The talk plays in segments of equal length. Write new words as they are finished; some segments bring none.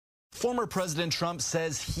Former President Trump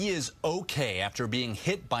says he is okay after being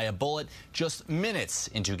hit by a bullet just minutes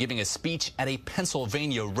into giving a speech at a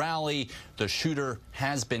Pennsylvania rally. The shooter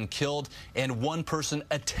has been killed, and one person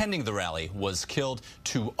attending the rally was killed.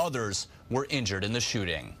 2 others were injured in the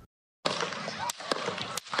shooting.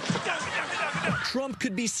 Trump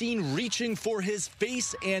could be seen reaching for his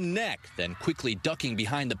face and neck, then quickly ducking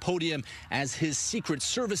behind the podium as his Secret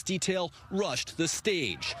Service detail rushed the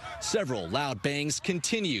stage. Several loud bangs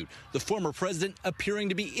continued, the former president appearing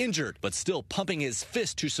to be injured, but still pumping his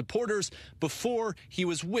fist to supporters before he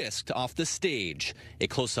was whisked off the stage. A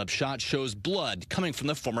close-up shot shows blood coming from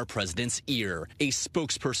the former president's ear. A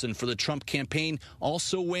spokesperson for the Trump campaign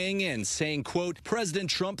also weighing in, saying, quote, President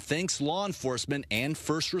Trump thanks law enforcement and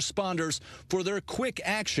first responders for their quick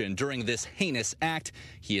action during this heinous act.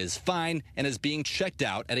 He is fine and is being checked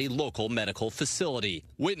out at a local medical facility.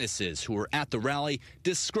 Witnesses who were at the rally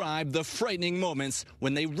described the frightening moments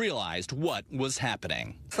when they realized what was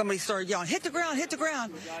happening. Somebody started yelling, hit the ground, hit the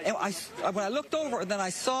ground. And when I looked over, then I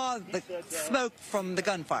saw the smoke from the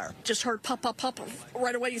gunfire. Just heard pop, pop, pop.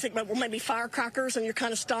 Right away you think, well, maybe firecrackers, and you're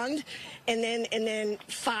kind of stunned. And then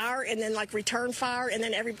fire, and then like return fire, and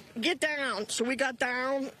then get down. So we got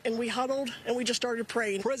down, and we huddled, and we just started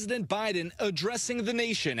praying. President Biden addressing the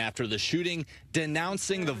nation after the shooting,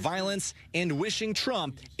 denouncing the violence, and wishing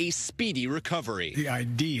Trump a speedy recovery. The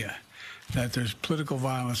idea that there's political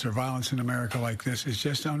violence or violence in America like this is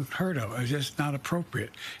just unheard of. It's just not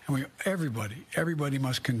appropriate. And everybody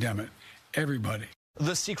must condemn it. Everybody.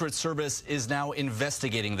 The Secret Service is now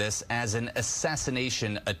investigating this as an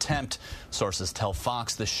assassination attempt. Sources tell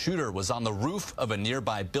Fox the shooter was on the roof of a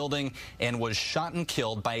nearby building and was shot and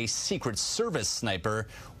killed by a Secret Service sniper.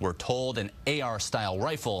 We're told an AR-style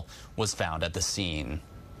rifle was found at the scene.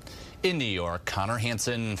 In New York, Connor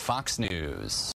Hansen, Fox News.